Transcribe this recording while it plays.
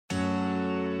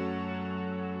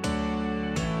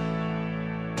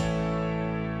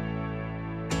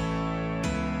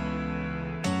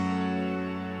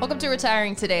Welcome to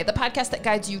Retiring Today, the podcast that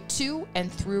guides you to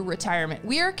and through retirement.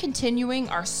 We are continuing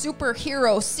our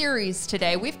superhero series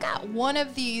today. We've got one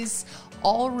of these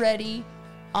already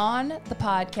on the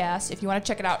podcast. If you want to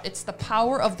check it out, it's The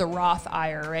Power of the Roth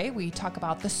IRA. We talk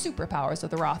about the superpowers of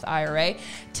the Roth IRA.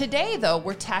 Today, though,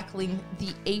 we're tackling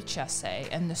the HSA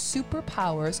and the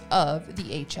superpowers of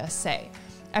the HSA.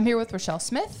 I'm here with Rochelle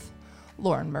Smith,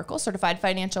 Lauren Merkel, certified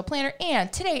financial planner,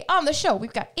 and today on the show,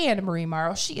 we've got Anna Marie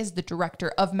Morrow. She is the director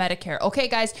of Medicare. Okay,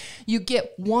 guys, you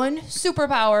get one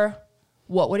superpower.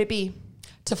 What would it be?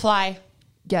 To fly.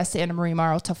 Yes, Anna Marie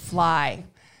Morrow, to fly.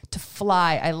 To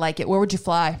fly. I like it. Where would you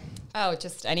fly? Oh,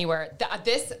 just anywhere.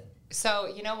 So,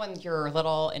 you know, when you're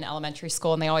little in elementary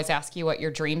school and they always ask you what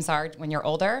your dreams are when you're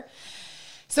older?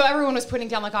 So everyone was putting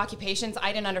down like occupations.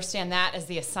 I didn't understand that as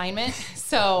the assignment.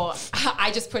 So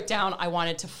I just put down I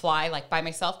wanted to fly like by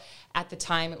myself. At the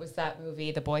time, it was that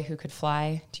movie, The Boy Who Could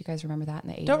Fly. Do you guys remember that in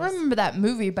the 80s? Don't remember that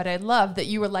movie, but I love that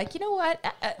you were like, you know what?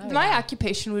 My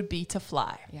occupation would be to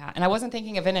fly. Yeah, and I wasn't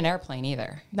thinking of in an airplane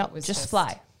either. No, It was just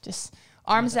fly. Just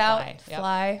arms out,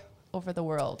 fly, Yep. over the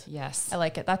world. Yes. I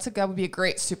like it. That would be a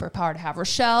great superpower to have.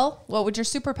 Rochelle, what would your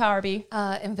superpower be?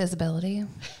 Invisibility.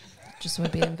 Just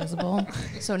would be invisible,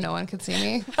 so no one could see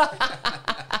me. So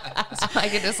I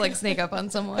could just like sneak up on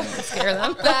someone and scare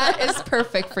them. That is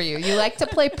perfect for you. You like to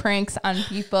play pranks on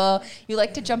people. You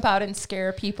like to jump out and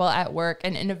scare people at work,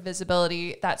 and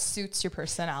invisibility, that suits your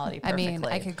personality perfectly. I mean,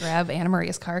 I could grab Anna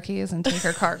Maria's car keys and take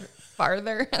her car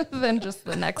farther than just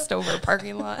the next over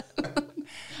parking lot.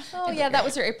 Oh, yeah, that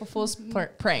was your April Fool's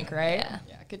prank, right?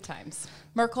 Yeah, good times.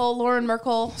 Merkel, Lauren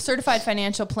Merkel, certified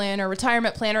financial planner,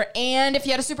 retirement planner, and if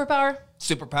you had a superpower?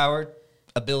 Superpowered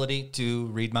ability to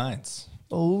read minds.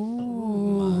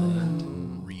 Oh.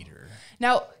 Reader.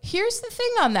 Now, here's the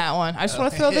thing on that one. I just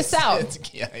want to throw this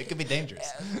out. Yeah, it could be dangerous.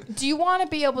 Do you want to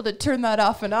be able to turn that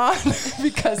off and on?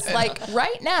 Because, like,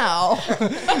 right now, you know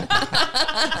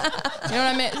what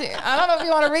I mean? I don't know if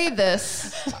you want to read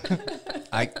this.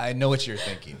 I know what you're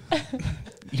thinking.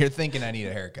 You're thinking I need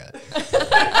a haircut.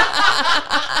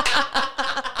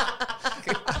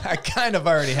 I kind of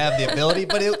already have the ability,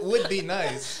 but it would be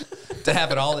nice to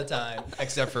have it all the time,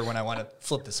 except for when I want to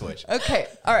flip the switch. Okay.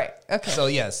 All right. Okay. So,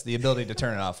 yes, the ability to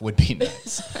turn it off would be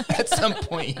nice. At some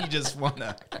point, you just want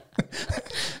to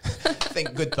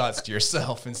think good thoughts to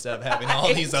yourself instead of having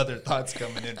all these other thoughts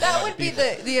coming in. That would be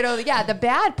the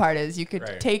bad part is you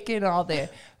could take in all the,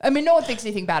 I mean, no one thinks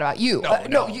anything bad about you.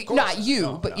 Not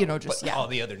you, but all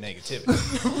the other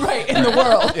negativity. Right, in the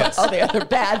world. Yes. All the other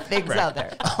bad things out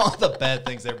there. All the bad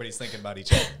things everybody's thinking about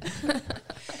each other.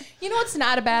 You know what's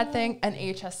not a bad thing? An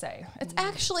HSA. It's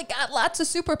actually got lots of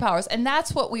superpowers, and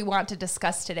that's what we want to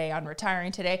discuss today on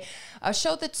Retiring Today, a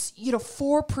show that's,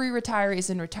 for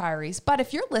pre-retirees and retirees. But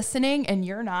if you're listening and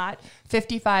you're not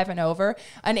 55 and over,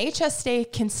 an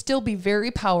HSA can still be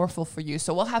very powerful for you.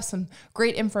 So we'll have some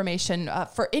great information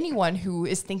for anyone who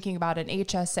is thinking about an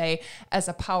HSA as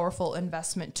a powerful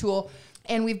investment tool.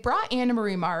 And we've brought Anna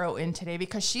Marie Morrow in today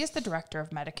because she is the director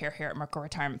of Medicare here at Merkel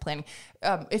Retirement Planning.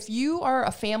 If you are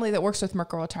a family that works with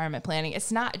Merkel Retirement Planning,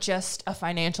 it's not just a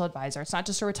financial advisor. It's not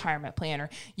just a retirement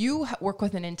planner. You work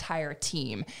with an entire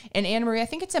team. And Anna Marie, I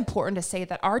think it's important to say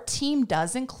that our team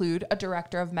does include a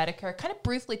director of Medicare. Kind of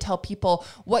briefly tell people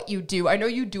what you do. I know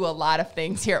you do a lot of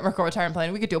things here at Merkel Retirement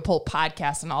Planning. We could do a whole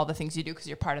podcast on all the things you do because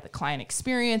you're part of the client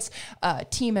experience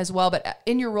team as well. But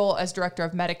in your role as director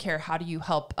of Medicare, how do you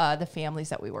help the families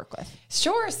that we work with?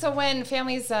 Sure. So when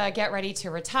families get ready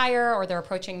to retire or they're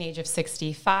approaching the age of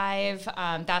 65,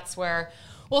 that's where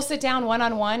we'll sit down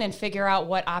one-on-one and figure out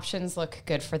what options look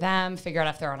good for them, figure out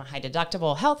if they're on a high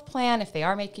deductible health plan, if they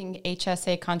are making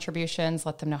HSA contributions,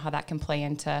 let them know how that can play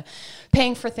into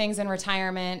paying for things in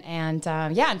retirement, and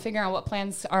figuring out what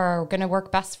plans are going to work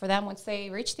best for them once they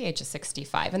reach the age of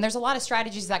 65. And there's a lot of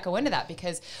strategies that go into that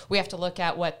because we have to look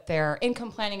at what their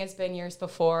income planning has been years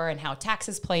before and how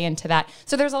taxes play into that.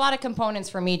 So there's a lot of components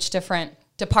from each different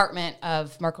department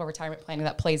of Merkel Retirement Planning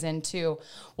that plays into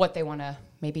what they want to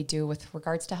maybe do with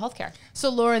regards to healthcare. So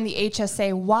Lauren, the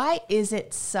HSA, why is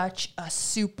it such a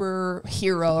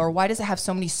superhero, or why does it have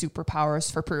so many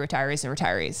superpowers for pre-retirees and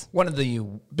retirees? One of the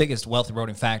biggest wealth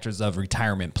eroding factors of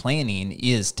retirement planning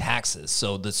is taxes.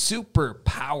 So the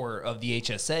superpower of the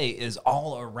HSA is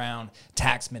all around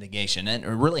tax mitigation, and it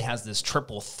really has this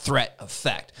triple threat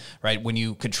effect, right? When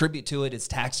you contribute to it, it's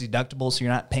tax deductible, so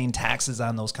you're not paying taxes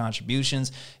on those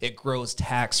contributions. It grows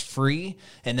tax free,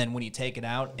 and then when you take it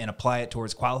out and apply it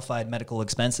towards qualified medical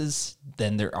expenses,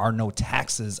 then there are no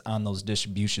taxes on those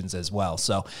distributions as well.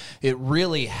 So it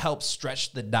really helps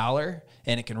stretch the dollar,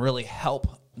 and it can really help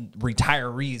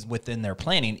retirees within their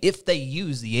planning if they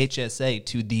use the HSA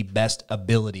to the best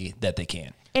ability that they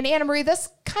can. And Anna Marie, this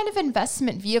kind of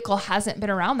investment vehicle hasn't been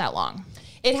around that long.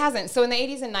 It hasn't. So in the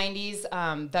 80s and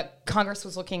 90s, that Congress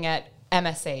was looking at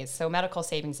MSAs, so medical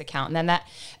savings account. And then that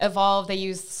evolved. They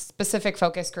used specific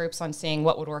focus groups on seeing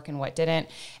what would work and what didn't.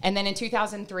 And then in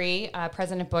 2003,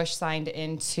 President Bush signed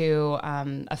into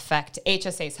effect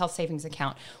HSAs, health savings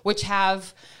account, which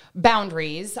have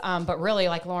boundaries. But really,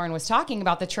 like Lauren was talking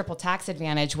about, the triple tax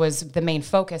advantage was the main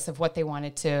focus of what they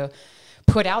wanted to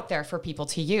put out there for people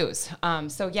to use.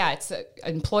 So yeah, it's an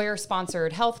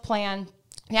employer-sponsored health plan.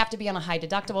 You have to be on a high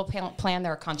deductible plan.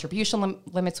 There are contribution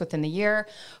limits within the year,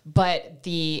 but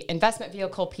the investment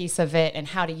vehicle piece of it and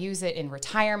how to use it in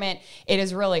retirement, it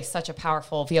is really such a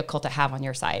powerful vehicle to have on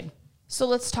your side. So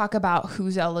let's talk about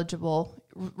who's eligible,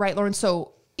 right, Lauren?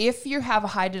 So if you have a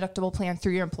high deductible plan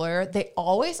through your employer, they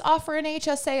always offer an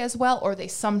HSA as well, or they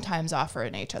sometimes offer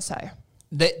an HSA?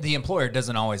 The employer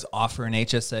doesn't always offer an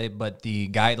HSA, but the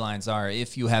guidelines are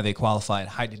if you have a qualified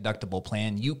high deductible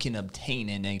plan, you can obtain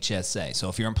an HSA. So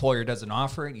if your employer doesn't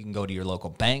offer it, you can go to your local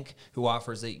bank who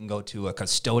offers it. You can go to a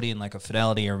custodian like a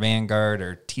Fidelity or Vanguard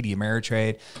or TD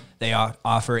Ameritrade. They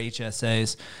offer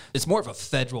HSAs. It's more of a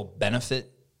federal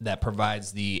benefit that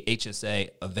provides the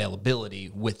HSA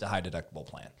availability with the high deductible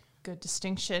plan. Good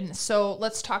distinction. So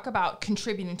let's talk about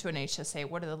contributing to an HSA.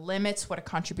 What are the limits? What do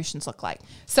contributions look like?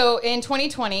 So in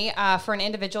 2020, for an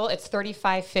individual, it's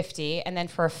 $3,550, and then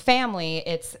for a family,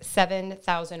 it's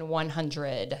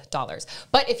 $7,100.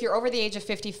 But if you're over the age of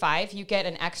 55, you get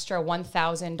an extra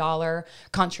 $1,000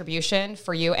 contribution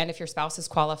for you, and if your spouse is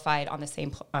qualified on the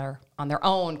same or on their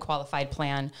own qualified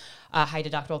plan, high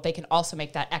deductible, they can also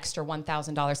make that extra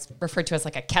 $1,000, referred to as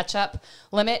like a catch-up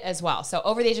limit as well. So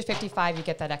over the age of 55, you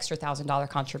get that extra $1,000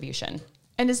 contribution.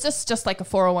 And is this just like a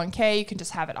 401k? You can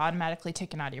just have it automatically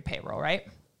taken out of your payroll, right?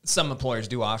 Some employers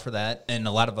do offer that, and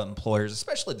a lot of employers,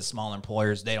 especially the smaller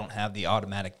employers, they don't have the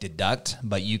automatic deduct,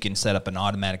 but you can set up an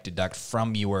automatic deduct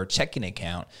from your checking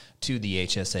account to the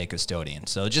HSA custodian.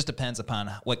 So it just depends upon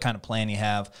what kind of plan you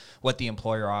have, what the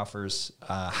employer offers,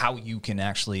 how you can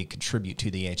actually contribute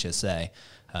to the HSA.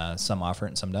 Some offer it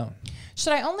and some don't.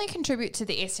 Should I only contribute to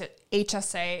the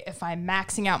HSA if I'm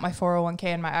maxing out my 401k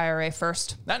and my IRA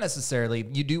first? Not necessarily.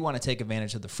 You do want to take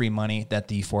advantage of the free money that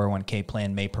the 401k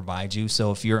plan may provide you.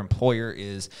 So if your employer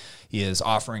is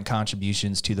offering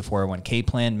contributions to the 401k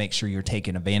plan, make sure you're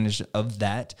taking advantage of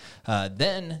that.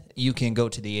 Then you can go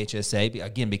to the HSA,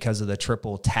 again, because of the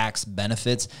triple tax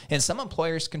benefits. And some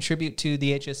employers contribute to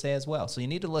the HSA as well. So you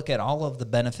need to look at all of the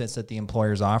benefits that the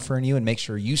employer is offering you and make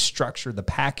sure you structure the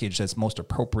package that's most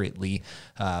appropriately,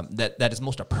 that is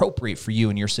most appropriate for you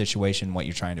in your situation, what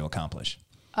you're trying to accomplish.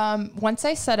 Once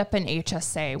I set up an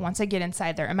HSA, once I get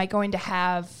inside there, am I going to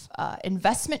have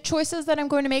investment choices that I'm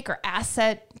going to make or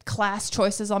asset class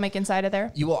choices I'll make inside of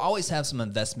there? You will always have some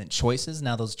investment choices.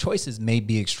 Now, those choices may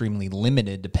be extremely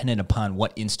limited depending upon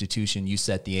what institution you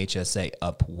set the HSA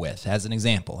up with. As an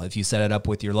example, if you set it up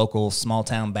with your local small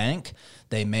town bank,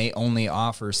 they may only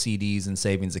offer CDs and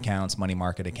savings accounts, money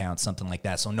market accounts, something like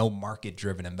that. So no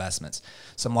market-driven investments.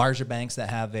 Some larger banks that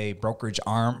have a brokerage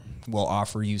arm will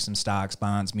offer you some stocks,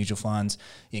 bonds, mutual funds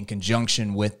in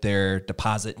conjunction with their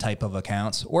deposit type of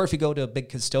accounts. Or if you go to a big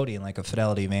custodian like a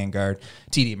Fidelity, Vanguard,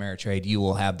 TD Ameritrade, you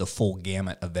will have the full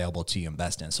gamut available to you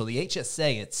invest in. So the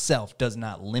HSA itself does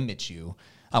not limit you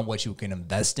on what you can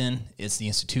invest in. It's the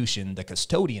institution, the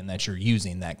custodian that you're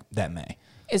using that may.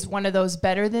 Is one of those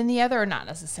better than the other or not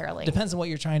necessarily? Depends on what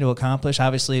you're trying to accomplish.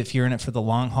 Obviously, if you're in it for the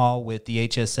long haul with the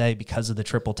HSA because of the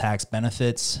triple tax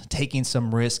benefits, taking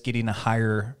some risk, getting a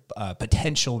higher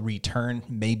potential return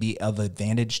may be of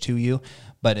advantage to you.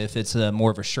 But if it's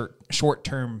more of a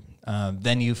short-term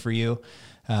venue for you,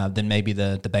 then maybe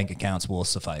the bank accounts will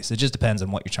suffice. It just depends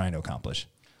on what you're trying to accomplish.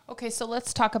 Okay, so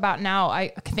let's talk about now. I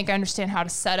think I understand how to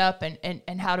set up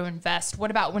and how to invest. What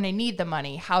about when I need the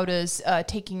money? How does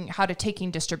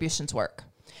taking distributions work?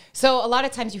 So a lot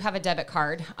of times you have a debit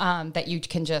card that you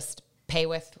can just pay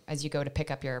with as you go to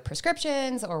pick up your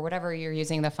prescriptions or whatever you're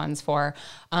using the funds for.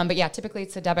 But yeah, typically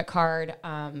it's a debit card.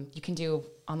 You can do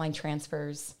online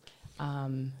transfers.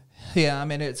 Yeah, I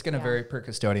mean, it's going to vary per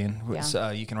custodian. Yeah. So,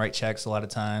 you can write checks a lot of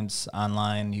times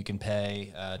online. You can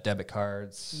pay debit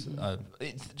cards.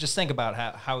 Just think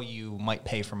about how you might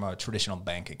pay from a traditional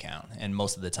bank account. And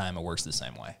most of the time it works the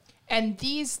same way. And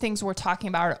these things we're talking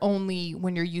about are only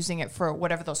when you're using it for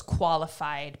whatever those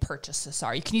qualified purchases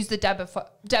are. You can use the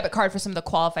debit card for some of the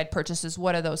qualified purchases.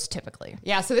 What are those typically?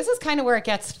 Yeah, so this is kind of where it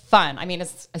gets fun. I mean,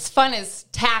 as fun as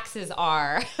taxes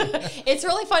are, it's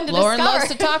really fun to Lauren discover.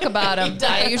 loves to talk about them.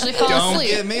 I usually fall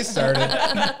asleep. Don't get me started.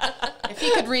 If he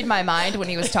could read my mind when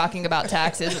he was talking about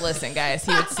taxes, listen, guys,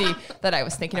 he would see that I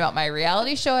was thinking about my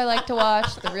reality show I like to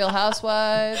watch, The Real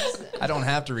Housewives. I don't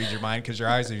have to read your mind because your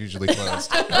eyes are usually closed.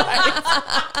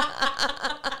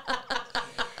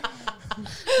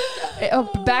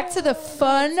 Back to the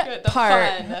fun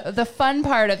part. The fun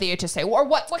part of the HSA. Or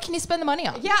what can you spend the money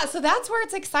on? Yeah, so that's where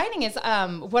it's exciting is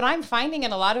what I'm finding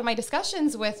in a lot of my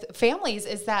discussions with families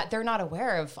is that they're not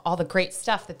aware of all the great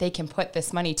stuff that they can put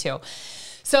this money to.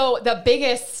 So the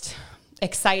biggest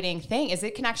exciting thing is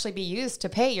it can actually be used to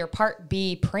pay your Part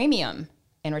B premium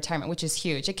in retirement, which is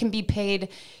huge. It can be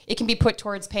put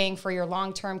towards paying for your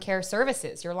long-term care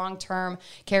services, your long-term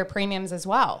care premiums as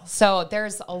well. So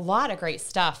there's a lot of great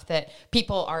stuff that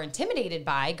people are intimidated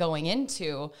by going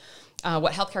into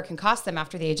what healthcare can cost them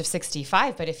after the age of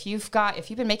 65. But if you've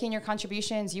been making your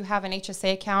contributions, you have an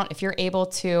HSA account, if you're able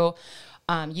to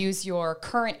use your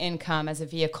current income as a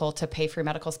vehicle to pay for your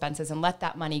medical expenses and let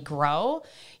that money grow,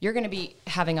 you're going to be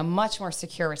having a much more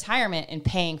secure retirement and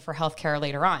paying for healthcare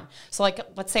later on. So like,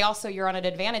 let's say also you're on an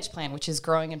Advantage plan, which is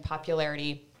growing in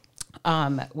popularity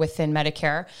within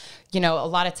Medicare. You know, a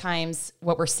lot of times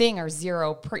what we're seeing are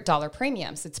 $0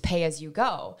 premiums. It's pay as you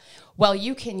go. Well,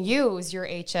 you can use your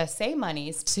HSA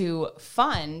monies to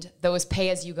fund those pay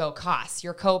as you go costs,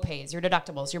 your co-pays, your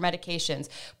deductibles, your medications,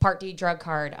 Part D drug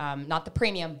card, not the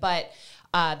premium, but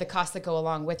the costs that go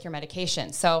along with your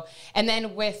medication. So, and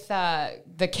then with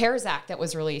the CARES Act that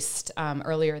was released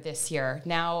earlier this year,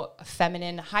 now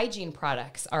feminine hygiene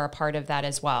products are a part of that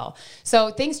as well. So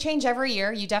things change every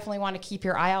year. You definitely want to keep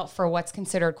your eye out for what's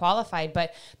considered qualified,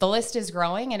 but the list is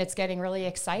growing and it's getting really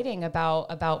exciting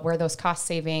about where those cost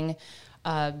saving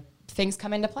things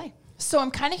come into play. So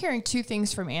I'm kind of hearing two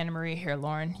things from Anna Marie here,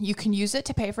 Lauren. You can use it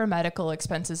to pay for medical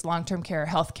expenses, long-term care,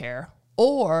 health care,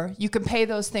 or you can pay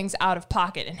those things out of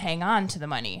pocket and hang on to the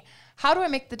money. How do I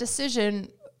make the decision,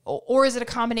 or is it a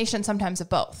combination sometimes of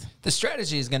both? The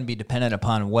strategy is going to be dependent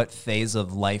upon what phase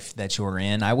of life that you're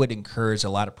in. I would encourage a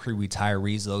lot of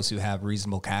pre-retirees, those who have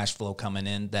reasonable cash flow coming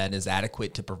in that is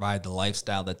adequate to provide the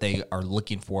lifestyle that they are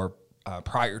looking for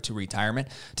prior to retirement,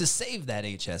 to save that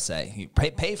HSA. You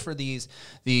pay for these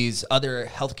other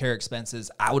healthcare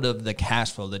expenses out of the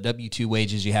cash flow, the W-2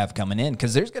 wages you have coming in,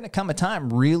 because there's going to come a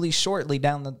time really shortly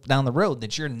down the road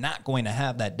that you're not going to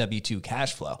have that W-2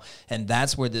 cash flow. And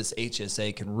that's where this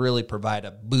HSA can really provide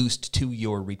a boost to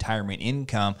your retirement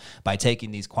income by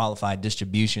taking these qualified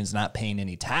distributions, not paying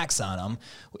any tax on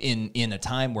them in a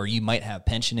time where you might have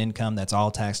pension income that's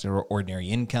all taxed or ordinary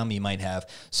income. You might have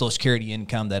Social Security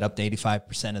income that up to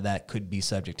 85% of that could be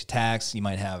subject to tax. You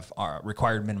might have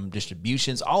required minimum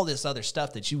distributions, all this other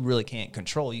stuff that you really can't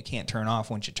control. You can't turn off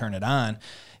once you turn it on.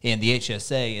 And the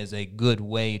HSA is a good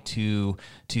way to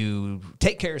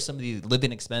take care of some of the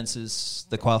living expenses,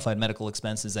 the qualified medical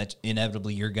expenses that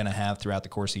inevitably you're going to have throughout the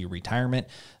course of your retirement.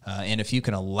 And if you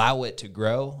can allow it to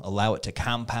grow, allow it to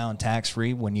compound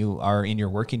tax-free when you are in your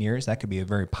working years, that could be a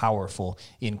very powerful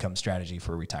income strategy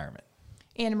for retirement.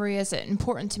 Anna Marie, is it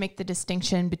important to make the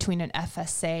distinction between an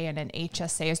FSA and an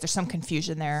HSA? Is there some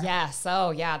confusion there? Yes.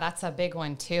 Oh, yeah, that's a big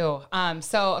one too.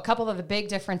 So a couple of the big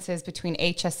differences between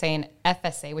HSA and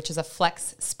FSA, which is a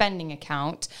flex spending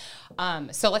account.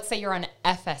 So let's say you're on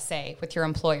FSA with your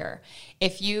employer.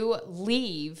 If you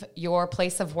leave your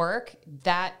place of work,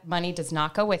 that money does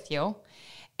not go with you.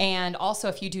 And also,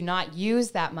 if you do not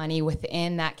use that money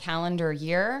within that calendar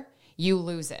year, you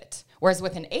lose it. Whereas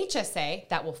with an HSA,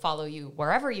 that will follow you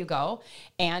wherever you go,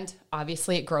 and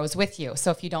obviously it grows with you. So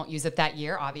if you don't use it that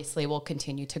year, obviously it will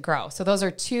continue to grow. So those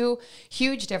are two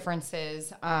huge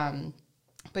differences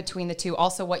between the two.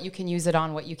 Also, what you can use it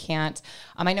on, what you can't.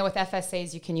 I know with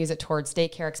FSAs, you can use it towards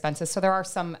daycare expenses. So there are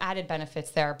some added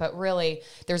benefits there, but really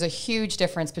there's a huge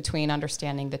difference between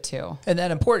understanding the two. And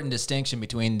that important distinction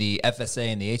between the FSA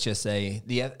and the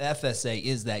FSA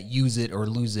is that use it or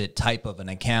lose it type of an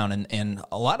account. And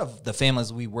a lot of the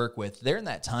families we work with, they're in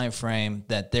that time frame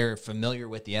that they're familiar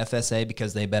with the FSA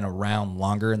because they've been around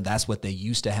longer, and that's what they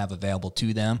used to have available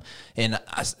to them. And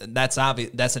that's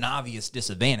obvious. That's an obvious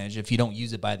disadvantage. If you don't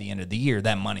use it by the end of the year,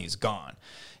 that money is gone.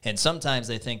 And sometimes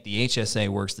they think the HSA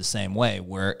works the same way,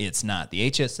 where it's not.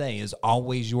 The HSA is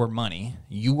always your money.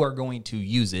 You are going to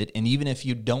use it. And even if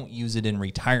you don't use it in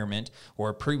retirement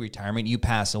or pre-retirement, you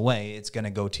pass away, it's going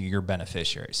to go to your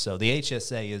beneficiaries. So the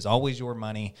HSA is always your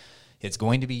money. It's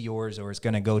going to be yours, or it's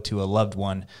going to go to a loved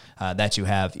one that you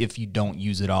have if you don't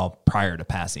use it all prior to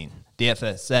passing. The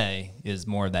FSA is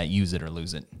more of that use it or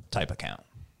lose it type account.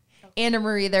 Anna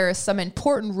Marie, there are some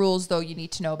important rules, though, you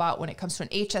need to know about when it comes to an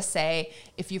HSA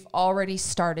if you've already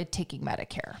started taking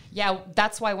Medicare. Yeah,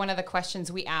 that's why one of the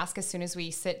questions we ask as soon as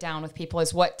we sit down with people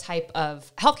is what type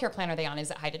of healthcare plan are they on?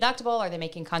 Is it high deductible? Are they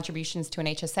making contributions to an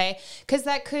HSA? Because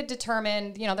that could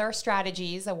determine, there are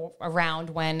strategies around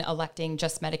when electing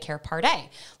just Medicare Part A.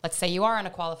 Let's say you are on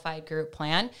a qualified group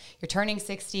plan, you're turning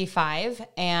 65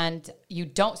 and you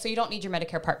don't need your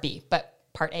Medicare Part B, but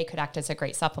Part A could act as a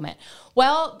great supplement.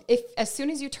 Well, if as soon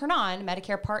as you turn on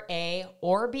Medicare Part A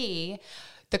or B,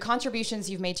 the contributions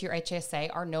you've made to your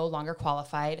HSA are no longer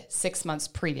qualified 6 months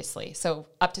previously. So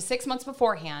up to 6 months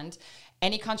beforehand,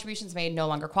 any contributions made no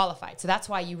longer qualified. So that's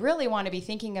why you really want to be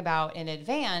thinking about in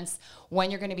advance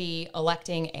when you're going to be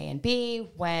electing A and B,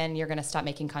 when you're going to stop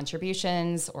making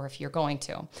contributions, or if you're going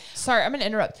to. Sorry, I'm going to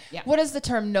interrupt. Yeah. What does the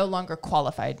term no longer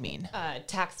qualified mean?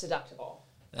 Tax deductible.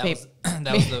 That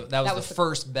was the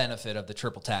first benefit of the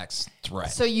triple tax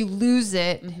threat. So you lose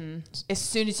it as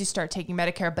soon as you start taking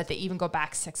Medicare, but they even go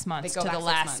back 6 months They go to back the 6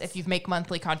 last. months. If you've make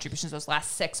monthly contributions, those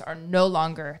last 6 are no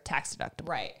longer tax deductible.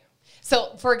 Right.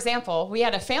 So, for example, we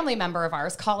had a family member of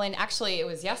ours call in. Actually, it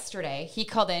was yesterday. He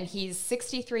called in. He's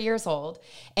 63 years old,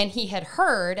 and he had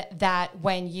heard that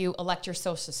when you elect your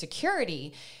Social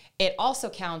Security, it also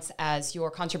counts as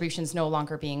your contributions no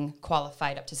longer being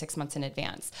qualified up to 6 months in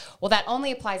advance. Well, that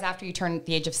only applies after you turn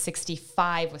the age of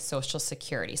 65 with Social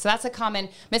Security. So that's a common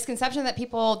misconception that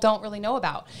people don't really know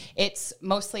about. It's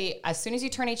mostly as soon as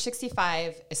you turn age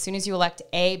 65, as soon as you elect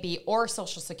A, B, or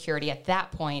Social Security, at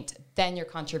that point, then your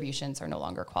contributions are no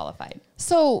longer qualified.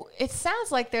 So it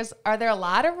sounds like are there a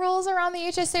lot of rules around the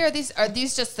HSA? Or are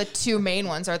these just the 2 main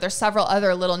ones? Or are there several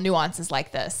other little nuances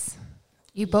like this?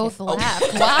 You both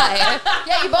laughed. Why?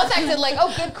 Yeah, you both acted like,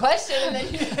 oh, good question.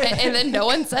 And then no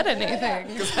one said anything.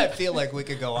 Because I feel like we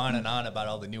could go on and on about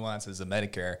all the nuances of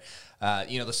Medicare.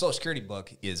 The Social Security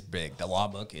book is big. The law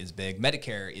book is big.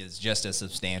 Medicare is just as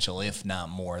substantial, if not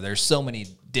more. There's so many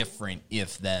different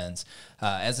if-thens.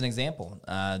 As an example,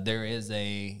 there is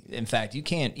in fact, you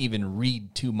can't even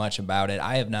read too much about it.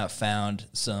 I have not found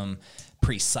some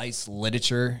precise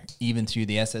literature, even through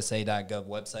the SSA.gov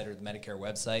website or the Medicare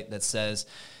website, that says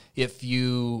if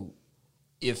you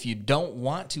don't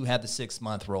want to have the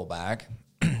 6-month rollback,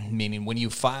 meaning when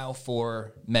you file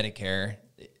for Medicare,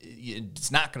 it's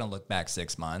not going to look back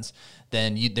 6 months,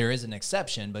 then there is an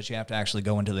exception, but you have to actually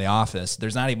go into the office.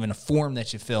 There's not even a form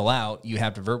that you fill out. You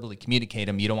have to verbally communicate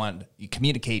them. You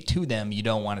communicate to them. You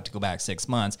don't want it to go back 6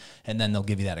 months, and then they'll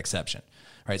give you that exception.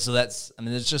 Right, so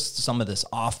there's just some of this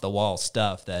off-the-wall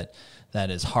stuff that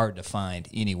is hard to find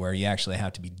anywhere. You actually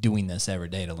have to be doing this every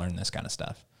day to learn this kind of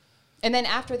stuff. And then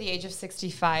after the age of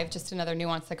 65, just another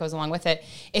nuance that goes along with it,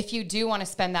 if you do want to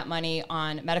spend that money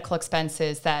on medical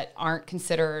expenses that aren't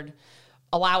considered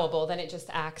allowable, then it just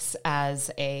acts as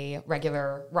a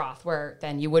regular Roth, where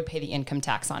then you would pay the income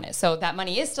tax on it. So that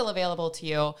money is still available to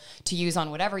you to use on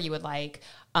whatever you would like,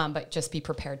 but just be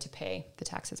prepared to pay the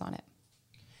taxes on it.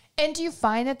 And do you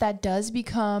find that does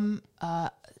become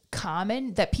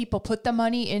common, that people put the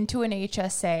money into an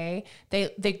HSA,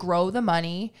 they grow the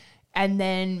money, and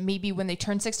then maybe when they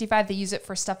turn 65, they use it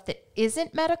for stuff that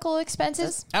isn't medical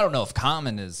expenses? I don't know if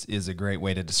common is a great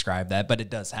way to describe that, but it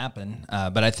does happen.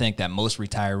 But I think that most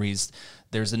retirees,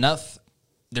 there's enough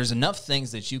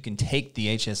things that you can take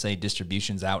the HSA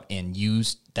distributions out and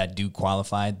use that do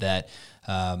qualify, that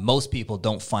most people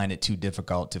don't find it too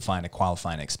difficult to find a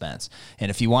qualifying expense. And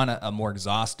if you want a more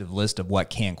exhaustive list of what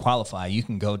can qualify, you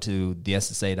can go to the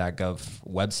SSA.gov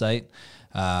website.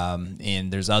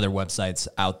 And there's other websites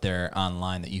out there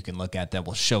online that you can look at that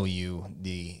will show you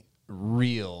the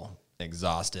real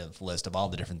exhaustive list of all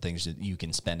the different things that you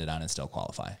can spend it on and still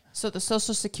qualify. So the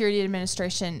Social Security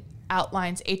Administration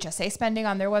outlines HSA spending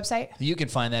on their website? You can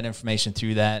find that information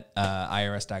through that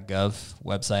IRS.gov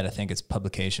website. I think it's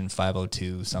publication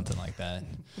 502, something like that,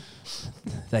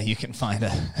 that you can find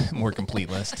a more complete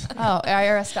list. Oh,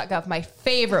 IRS.gov, my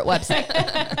favorite website.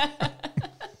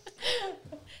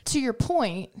 To your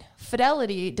point,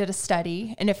 Fidelity did a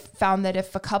study and it found that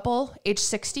if a couple age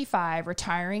 65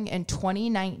 retiring in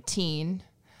 2019,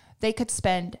 they could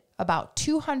spend about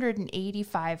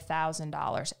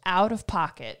 $285,000 out of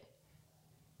pocket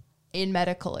in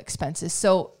medical expenses.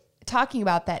 So talking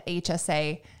about that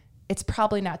HSA, it's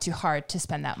probably not too hard to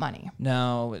spend that money.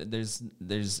 No, it's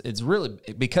really,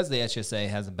 because the HSA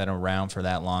hasn't been around for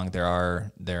that long, there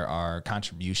are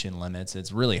contribution limits.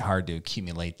 It's really hard to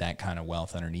accumulate that kind of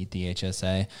wealth underneath the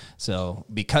HSA. So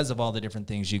because of all the different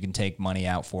things you can take money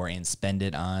out for and spend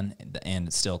it on, and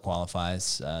it still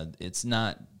qualifies, it's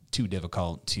not too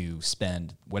difficult to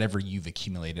spend whatever you've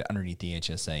accumulated underneath the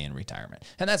HSA in retirement.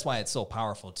 And that's why it's so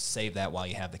powerful to save that while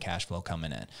you have the cash flow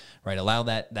coming in, right? Allow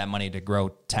that money to grow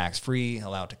tax-free,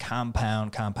 allow it to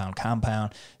compound,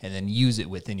 and then use it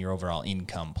within your overall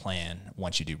income plan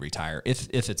once you do retire, if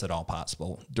it's at all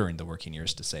possible during the working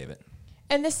years to save it.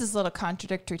 And this is a little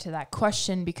contradictory to that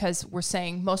question, because we're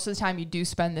saying most of the time you do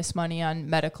spend this money on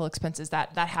medical expenses.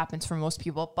 That happens for most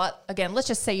people. But again, let's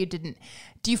just say you didn't.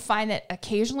 Do you find that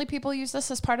occasionally people use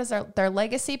this as part of their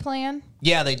legacy plan?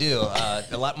 Yeah, they do.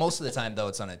 Most of the time, though,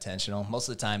 it's unintentional. Most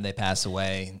of the time, they pass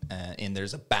away, and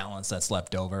there's a balance that's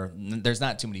left over. There's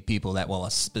not too many people that will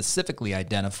specifically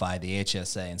identify the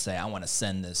HSA and say, I want to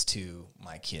send this to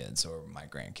my kids or my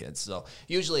grandkids. So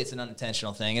usually it's an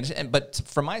unintentional thing. But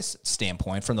from my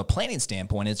standpoint, from the planning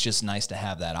standpoint, it's just nice to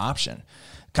have that option.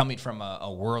 Coming from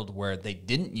a world where they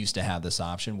didn't used to have this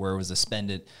option, where it was a spend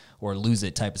it or lose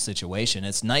it type of situation,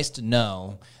 it's nice to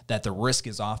know that the risk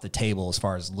is off the table as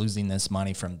far as losing this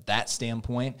money from that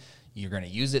standpoint. You're going to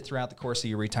use it throughout the course of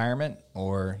your retirement,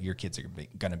 or your kids are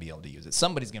going to be able to use it.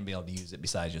 Somebody's going to be able to use it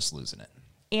besides just losing it.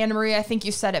 Anna Marie, I think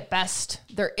you said it best.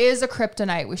 There is a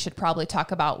kryptonite we should probably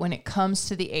talk about when it comes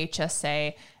to the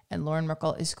HSA, and Lauren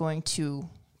Merkel is going to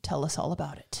tell us all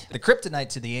about it. The kryptonite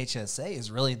to the HSA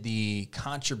is really the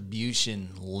contribution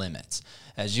limits.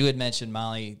 As you had mentioned,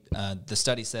 Molly, the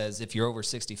study says if you're over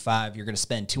 65, you're going to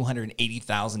spend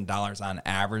 $280,000 on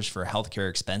average for healthcare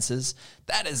expenses.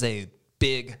 That is a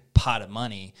big pot of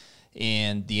money,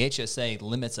 and the HSA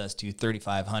limits us to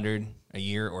 $3,500 a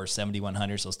year or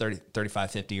 $7,100, so it's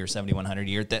 $3,550 or $7,100 a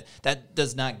year. That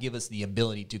does not give us the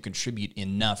ability to contribute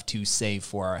enough to save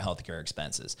for our healthcare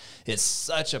expenses. It's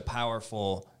such a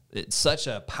powerful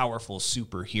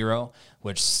superhero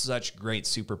with such great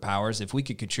superpowers. If we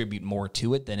could contribute more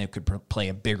to it, then it could play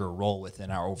a bigger role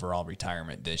within our overall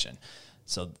retirement vision.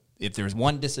 So if there's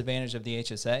one disadvantage of the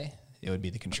HSA, it would be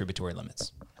the contributory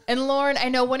limits. And Lauren, I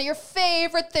know one of your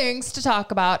favorite things to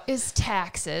talk about is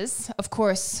taxes. Of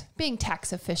course, being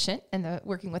tax efficient and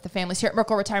working with the families here at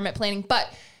Merkel Retirement Planning.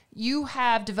 But you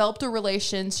have developed a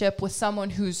relationship with someone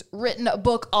who's written a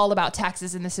book all about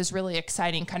taxes, and this is really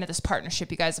exciting, kind of this partnership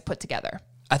you guys have put together.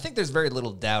 I think there's very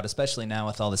little doubt, especially now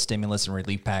with all the stimulus and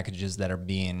relief packages that are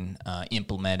being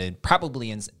implemented, probably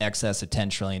in excess of $10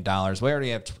 trillion. We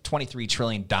already have $23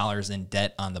 trillion in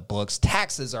debt on the books.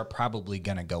 Taxes are probably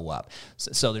going to go up.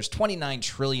 So there's $29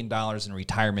 trillion in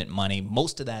retirement money.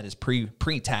 Most of that is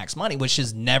pre-tax money, which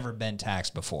has never been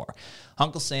taxed before.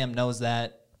 Uncle Sam knows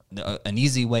that. An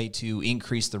easy way to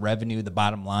increase the revenue, the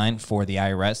bottom line for the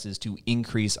IRS, is to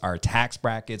increase our tax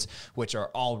brackets, which are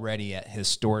already at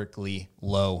historically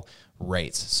low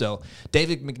rates. So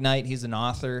David McKnight, he's an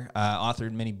author,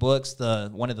 authored many books.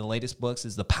 One of the latest books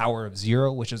is The Power of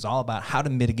Zero, which is all about how to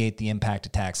mitigate the impact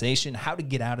of taxation, how to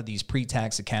get out of these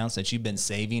pre-tax accounts that you've been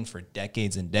saving for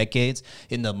decades and decades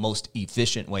in the most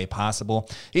efficient way possible.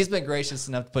 He's been gracious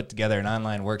enough to put together an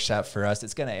online workshop for us.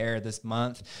 It's going to air this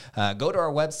month. Go to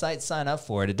our website, sign up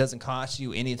for it. It doesn't cost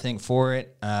you anything for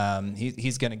it.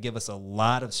 He's going to give us a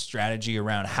lot of strategy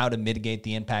around how to mitigate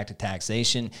the impact of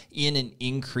taxation in an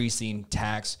increasing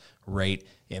tax rate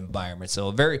environment. So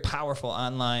a very powerful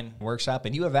online workshop,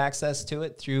 and you have access to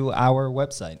it through our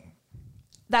website.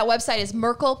 That website is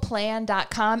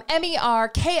merkelplan.com,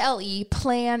 MERKLE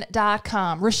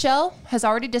plan.com. Rochelle has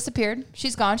already disappeared.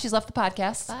 She's gone. She's left the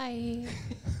podcast. Bye.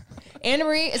 Anna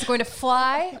Marie is going to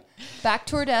fly back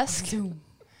to her desk.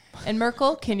 And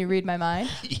Merkel, can you read my mind?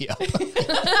 Yep.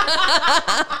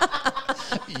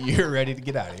 You're ready to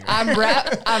get out of here.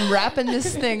 I'm wrapping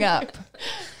this thing up.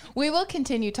 We will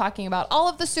continue talking about all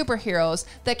of the superheroes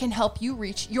that can help you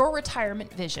reach your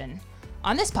retirement vision.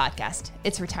 On this podcast,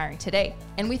 it's Retiring Today,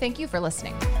 and we thank you for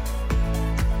listening.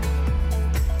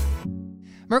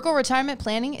 Merkel Retirement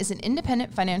Planning is an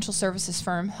independent financial services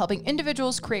firm helping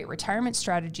individuals create retirement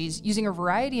strategies using a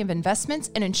variety of investments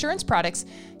and insurance products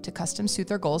to custom suit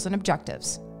their goals and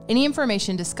objectives. Any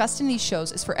information discussed in these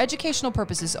shows is for educational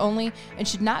purposes only and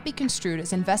should not be construed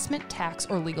as investment, tax,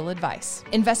 or legal advice.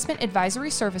 Investment advisory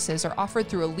services are offered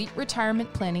through Elite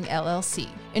Retirement Planning, LLC.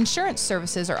 Insurance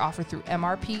services are offered through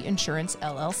MRP Insurance,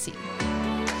 LLC.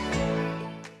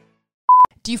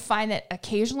 Do you find that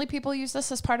occasionally people use this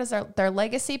as part of their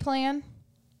legacy plan?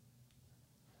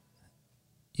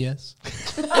 Yes.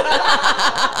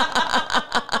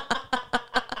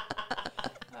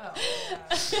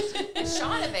 Is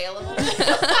Sean available?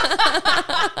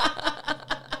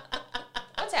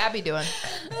 What's Abby doing?